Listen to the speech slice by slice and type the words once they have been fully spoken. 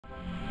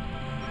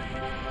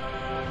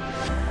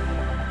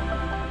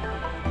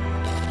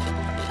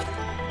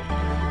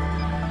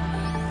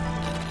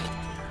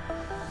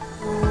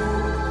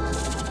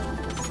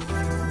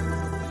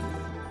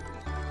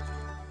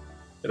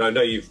And I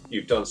know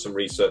you've done some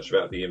research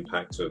about the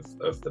impact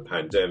of the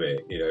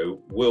pandemic.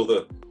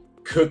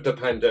 Could the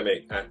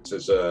pandemic act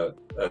as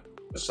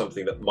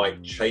something that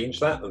might change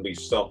that, and we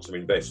start to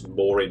invest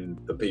more in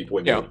the people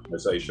in the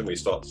organization? We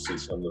start to see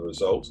some of the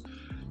results.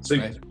 So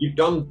right. you've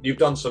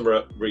done some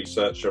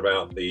research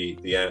about the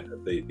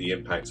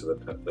impact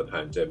of the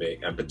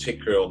pandemic, and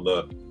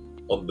particularly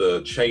on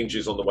the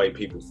changes on the way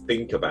people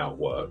think about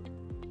work.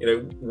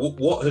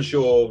 What has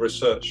your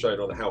research shown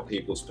on how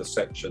people's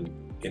perception,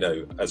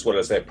 as well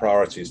as their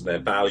priorities and their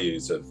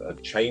values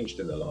have changed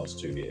in the last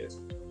 2 years?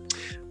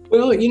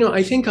 Well,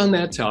 I think on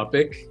that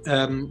topic,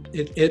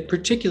 it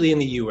particularly in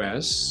the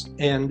US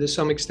and to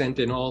some extent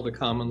in all the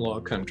common law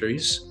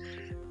countries,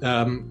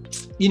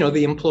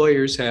 the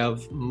employers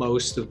have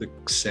most of the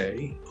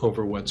say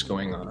over what's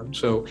going on.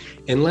 So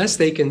unless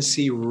they can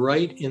see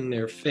right in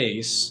their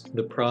face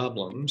the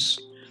problems,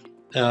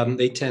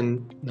 they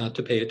tend not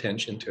to pay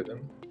attention to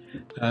them.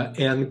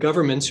 And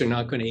governments are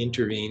not going to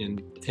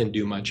intervene and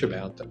do much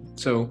about them.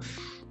 So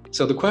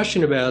the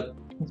question about,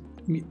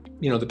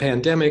 the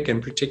pandemic,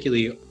 and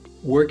particularly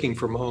working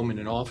from home in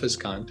an office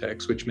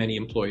context, which many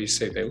employees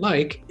say they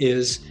like,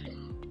 is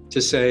to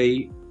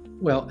say,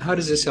 well, how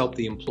does this help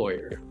the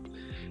employer?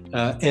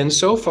 And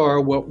so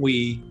far, what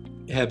we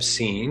have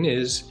seen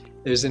is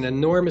there's an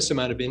enormous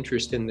amount of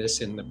interest in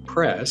this in the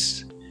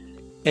press.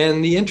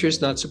 And the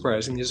interest, not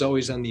surprisingly, is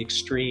always on the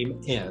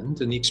extreme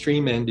end. And the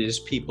extreme end is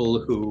people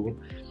who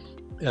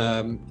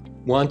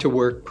want to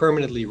work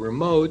permanently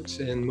remote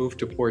and move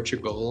to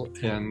Portugal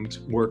and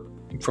work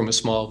from a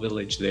small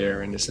village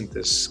there. And isn't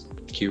this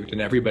cute?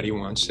 And everybody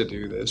wants to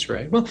do this,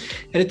 right? Well,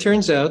 and it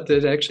turns out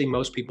that actually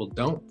most people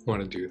don't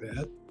want to do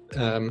that.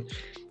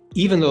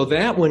 Even though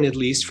that one, at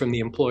least from the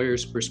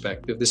employer's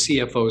perspective, the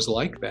CFOs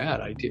like that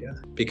idea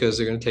because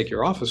they're going to take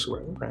your office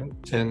away, right?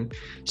 And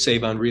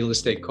save on real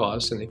estate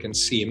costs, and they can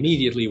see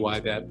immediately why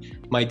that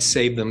might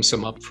save them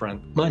some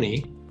upfront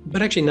money,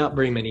 but actually not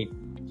very many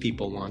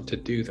people want to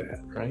do that,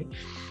 right?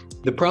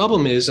 The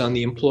problem is on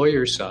the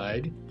employer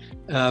side,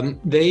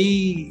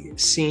 they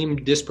seem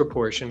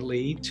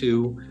disproportionately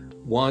to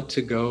want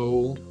to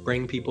go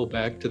bring people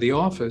back to the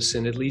office.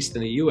 And at least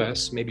in the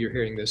US, maybe you're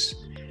hearing this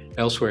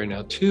elsewhere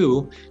now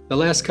too, the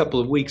last couple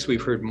of weeks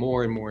we've heard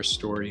more and more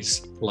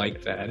stories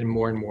like that, and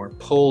more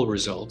poll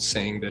results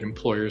saying that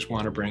employers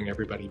want to bring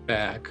everybody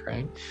back,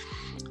 right?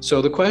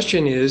 So the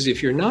question is,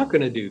 if you're not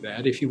going to do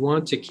that, if you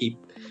want to keep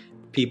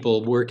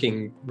people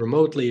working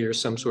remotely or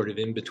some sort of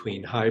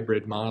in-between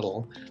hybrid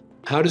model,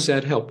 how does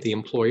that help the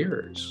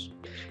employers?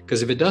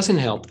 Because if it doesn't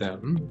help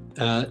them,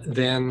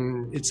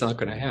 then it's not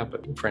going to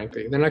happen,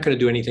 frankly. They're not going to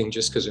do anything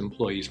just because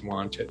employees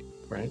want it,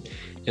 right?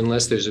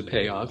 Unless there's a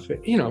payoff.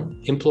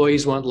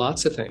 Employees want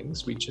lots of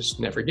things we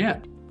just never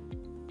get.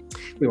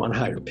 We want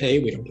higher pay,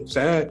 we don't get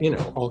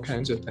that, all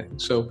kinds of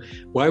things. So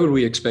why would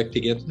we expect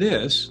to get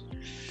this?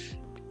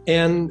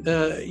 And,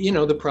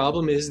 the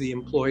problem is the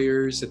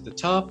employers at the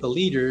top, the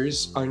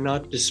leaders, are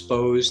not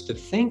disposed to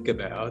think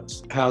about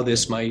how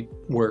this might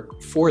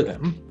work for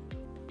them.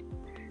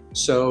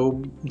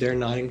 So they're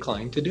not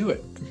inclined to do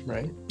it,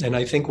 right? And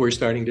I think we're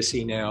starting to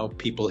see now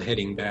people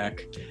heading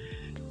back,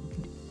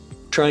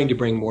 trying to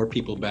bring more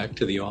people back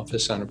to the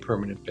office on a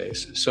permanent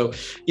basis. So,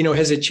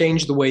 has it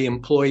changed the way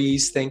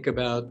employees think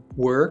about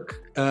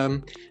work?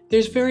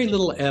 There's very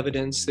little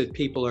evidence that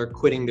people are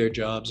quitting their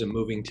jobs and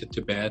moving to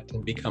Tibet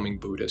and becoming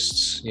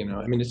Buddhists.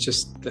 It's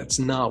just, that's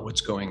not what's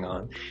going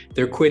on.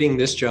 They're quitting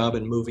this job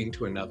and moving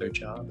to another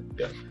job.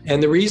 Yeah.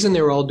 And the reason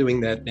they're all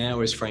doing that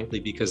now is frankly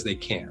because they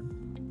can.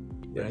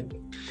 Right?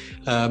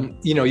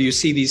 You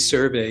see these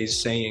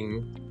surveys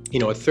saying,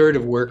 a third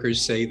of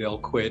workers say they'll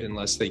quit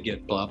unless they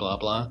get blah, blah,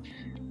 blah.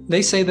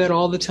 They say that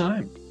all the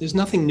time. There's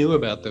nothing new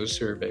about those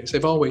surveys.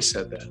 They've always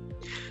said that.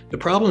 The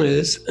problem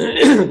is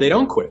they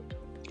don't quit.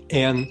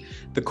 And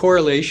the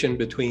correlation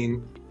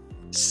between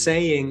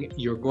saying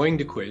you're going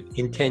to quit,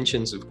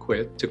 intentions of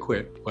to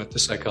quit, what the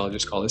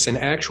psychologists call this, and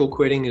actual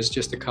quitting is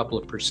just a couple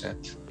of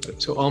percent.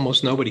 So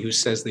almost nobody who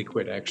says they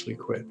quit actually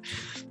quit.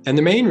 And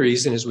the main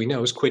reason, as we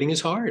know, is quitting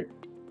is hard.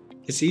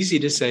 It's easy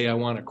to say, I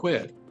want to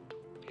quit.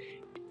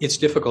 It's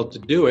difficult to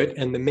do it.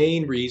 And the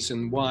main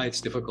reason why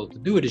it's difficult to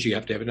do it is you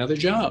have to have another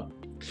job.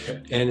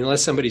 Okay. And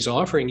unless somebody's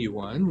offering you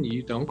one,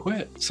 you don't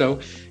quit. So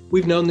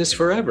we've known this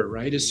forever,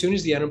 right? As soon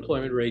as the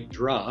unemployment rate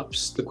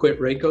drops, the quit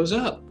rate goes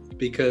up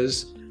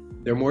because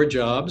there are more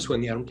jobs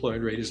when the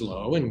unemployment rate is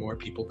low and more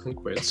people can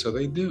quit. So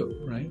they do,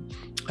 right?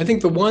 I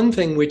think the one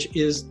thing which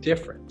is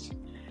different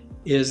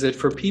is that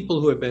for people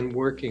who have been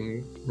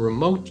working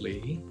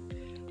remotely,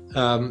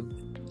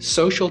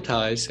 social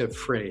ties have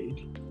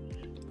frayed.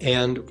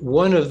 And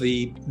one of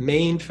the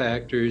main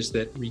factors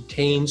that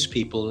retains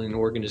people in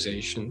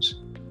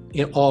organizations,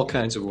 in all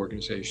kinds of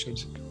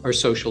organizations, are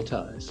social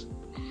ties.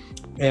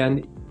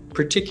 And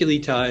particularly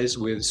ties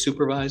with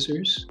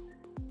supervisors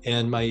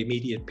and my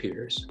immediate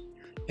peers.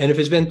 And if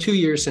it's been 2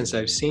 years since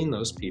I've seen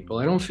those people,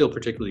 I don't feel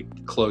particularly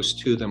close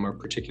to them or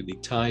particularly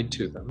tied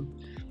to them.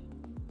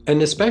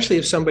 And especially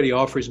if somebody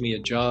offers me a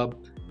job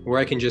where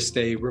I can just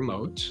stay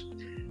remote,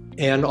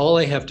 and all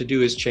I have to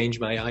do is change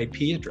my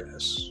IP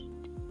address.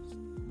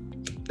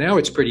 Now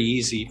it's pretty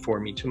easy for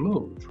me to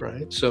move,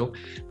 right? So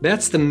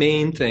that's the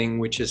main thing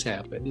which has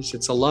happened, is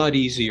it's a lot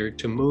easier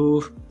to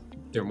move.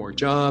 There are more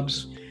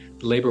jobs.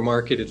 The labor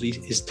market at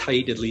least is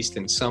tight, at least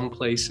in some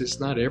places,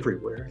 not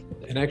everywhere.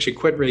 And actually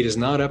quit rate is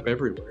not up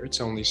everywhere.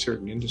 It's only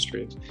certain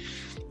industries.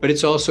 But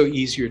it's also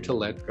easier to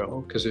let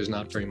go because there's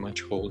not very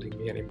much holding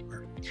me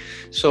anymore.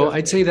 So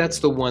I'd say that's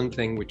the one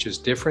thing which is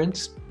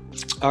different.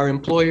 Are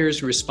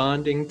employers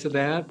responding to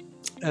that?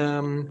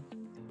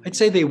 I'd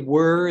say they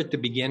were at the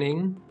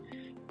beginning.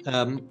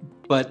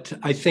 But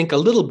I think a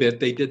little bit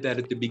they did that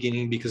at the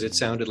beginning because it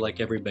sounded like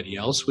everybody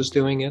else was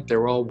doing it. They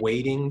were all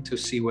waiting to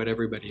see what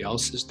everybody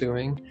else is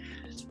doing.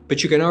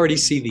 But you can already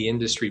see the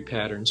industry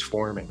patterns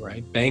forming,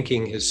 right?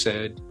 Banking has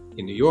said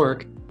in New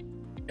York,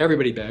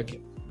 everybody back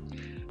in.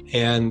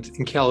 And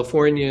in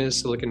California,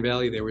 Silicon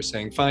Valley, they were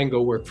saying, fine,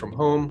 go work from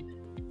home.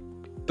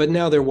 But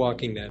now they're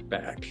walking that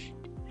back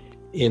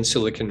in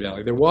Silicon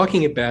Valley. They're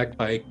walking it back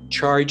by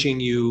charging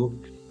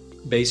you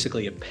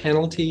basically a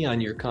penalty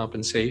on your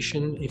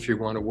compensation if you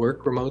want to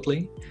work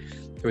remotely.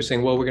 They were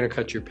saying, well, we're going to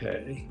cut your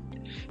pay.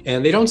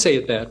 And they don't say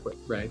it that way,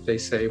 right? They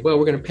say, well,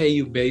 we're going to pay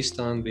you based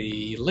on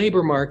the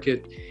labor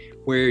market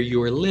where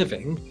you're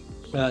living,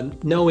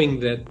 knowing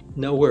that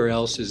nowhere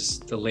else is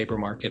the labor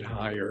market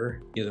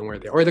higher than where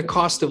they are, or the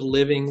cost of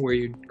living where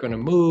you're going to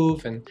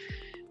move, and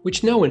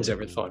which no one's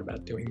ever thought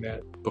about doing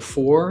that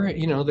before.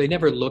 They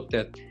never looked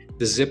at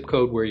the zip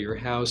code where your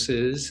house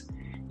is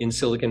in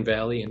Silicon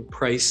Valley and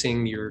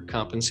pricing your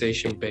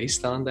compensation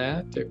based on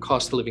that. The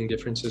cost of living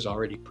difference is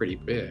already pretty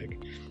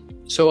big.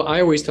 So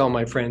I always tell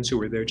my friends who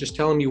are there, just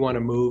tell them you want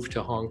to move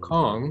to Hong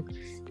Kong,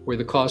 where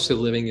the cost of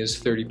living is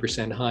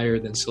 30% higher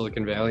than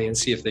Silicon Valley, and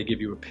see if they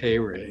give you a pay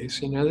raise.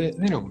 They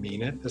don't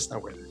mean it. That's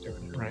not where they're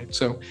doing it, right?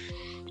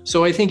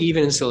 So I think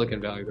even in Silicon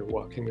Valley, they're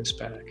walking this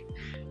back.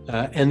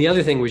 And the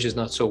other thing, which is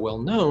not so well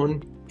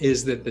known,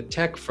 is that the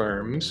tech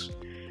firms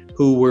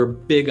who were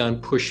big on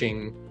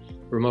pushing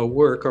remote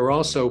work are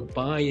also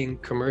buying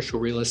commercial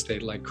real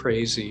estate like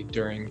crazy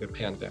during the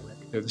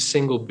pandemic. They're the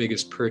single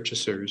biggest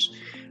purchasers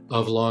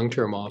of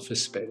long-term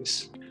office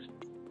space.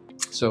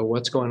 So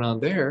what's going on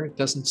there? It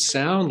doesn't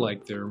sound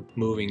like they're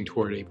moving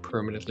toward a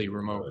permanently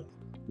remote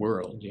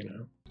world,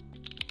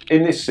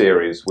 In this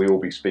series, we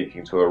will be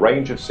speaking to a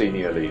range of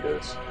senior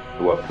leaders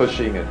who are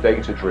pushing a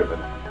data-driven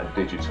and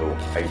digital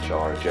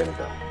HR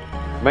agenda.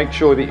 Make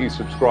sure that you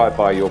subscribe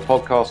via your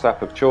podcast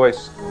app of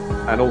choice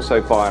and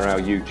also via our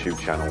YouTube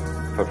channel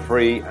for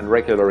free and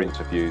regular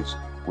interviews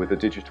with the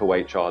digital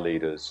HR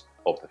leaders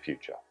of the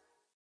future.